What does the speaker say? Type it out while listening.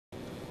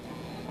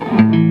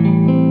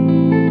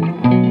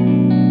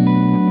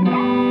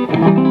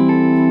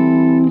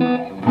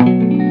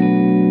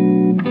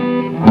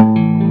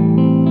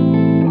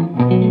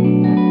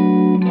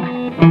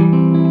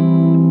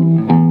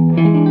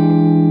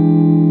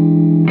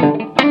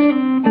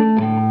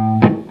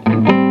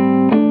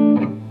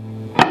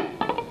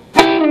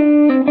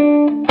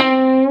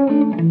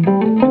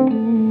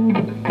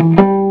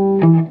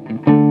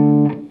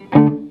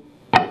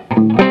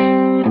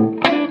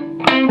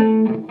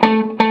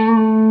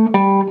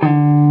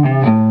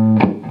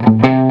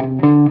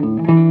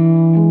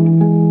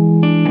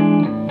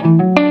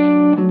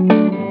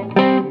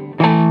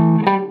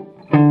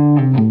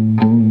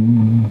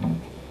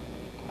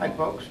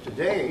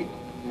Today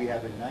we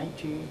have a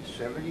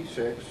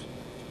 1976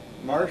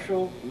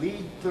 Marshall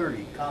Lead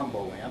 30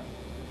 combo amp.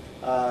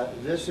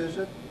 This is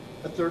a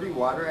 30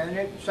 watt, and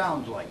it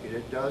sounds like it.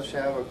 It does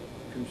have a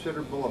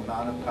considerable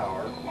amount of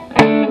power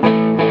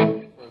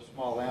for a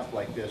small amp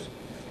like this.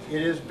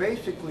 It is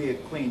basically a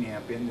clean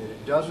amp in that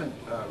it doesn't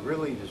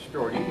really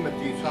distort. Even with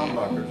these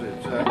humbuckers,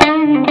 it's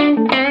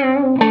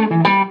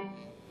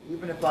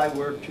even if I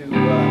were to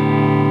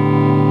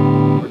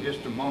for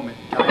just a moment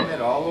time it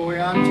all the way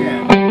on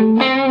 10,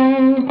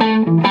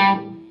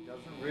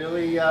 doesn't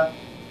really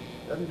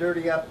doesn't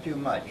dirty up too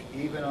much,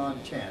 even on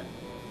 10.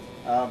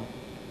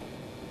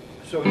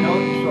 So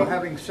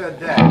having said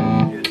that,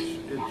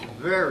 it's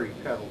very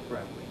pedal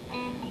friendly.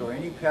 So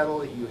any pedal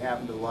that you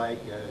happen to like,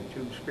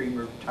 tube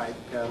screamer type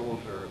pedals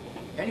or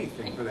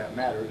anything for that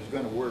matter, is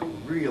going to work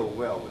real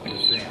well with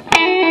this amp.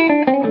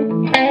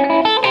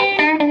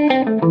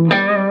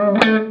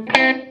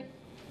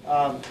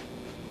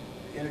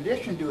 In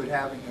addition to it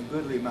having a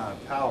goodly amount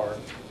of power,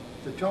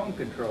 the tone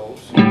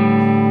controls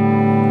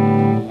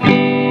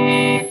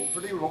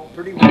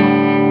pretty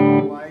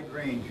wide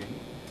ranging,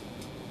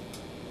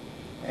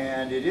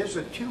 and it is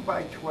a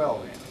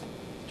 2x12 amp,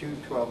 two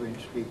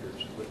 12-inch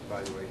speakers, which,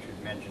 by the way, I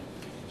should mention.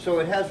 So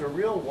it has a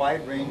real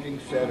wide-ranging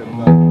set of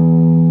tone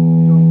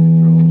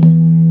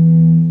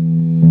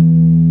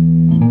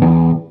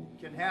controls.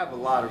 It can have a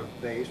lot of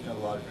bass and a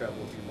lot of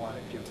treble if you want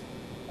it to.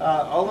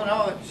 All in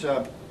all, it's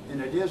and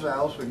it is, I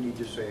also need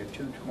to say, a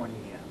 220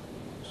 amp.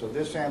 So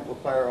this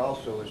amplifier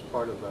also is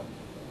part of a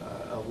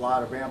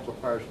lot of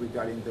amplifiers we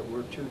got in that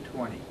were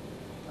 220.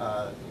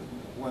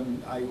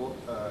 One I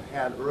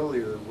had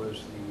earlier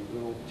was the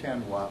little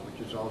 10 watt, which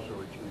is also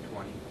a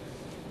 220.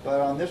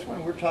 But on this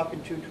one, we're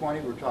talking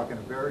 220. We're talking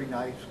a very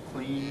nice,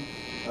 clean,